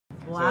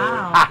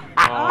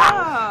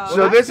Wow.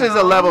 So this is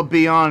a level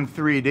beyond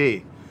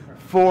 3D.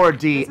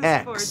 4DX.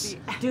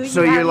 4D. Do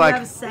So you you're like,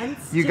 have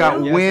sense you too?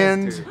 got Yeah,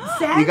 wind, sense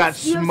Sense? you got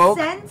smoke.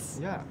 You have sense?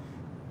 Yeah.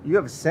 You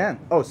have scent.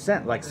 Oh,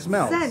 scent, like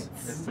smells.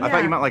 Sense. I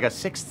thought you meant like a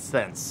sixth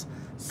sense.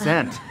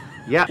 Scent.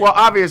 Yeah. Well,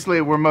 obviously,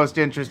 we're most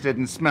interested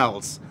in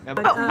smells. Yeah,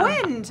 But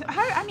wind.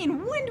 I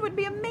mean, wind would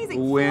be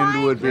amazing. Wind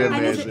Flying would be through.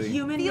 And is it amazing.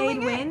 human-made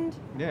Feeling it. wind?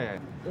 yeah.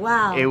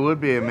 Wow. It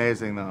would be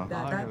amazing, though.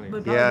 That really.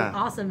 would probably Yeah. be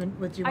awesome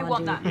with Jumanji. I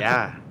want that.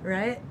 Yeah.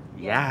 Right?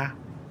 Yeah.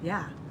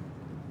 Yeah.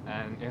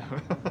 And yeah.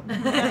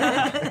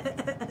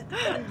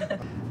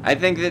 I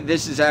think that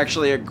this is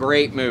actually a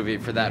great movie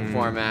for that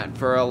format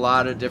for a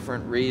lot of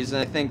different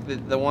reasons. I think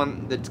that the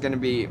one that's going to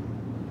be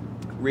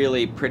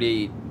really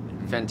pretty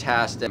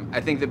fantastic,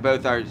 I think that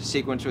both our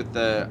sequence with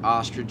the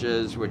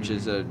ostriches, which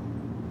is a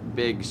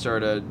big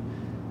sort of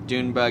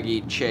dune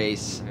buggy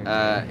chase,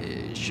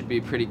 should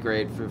be pretty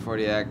great for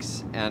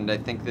 40X, and I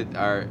think that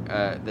our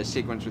the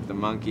sequence with the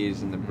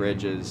monkeys and the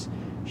bridges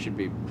should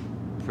be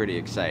pretty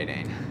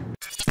exciting.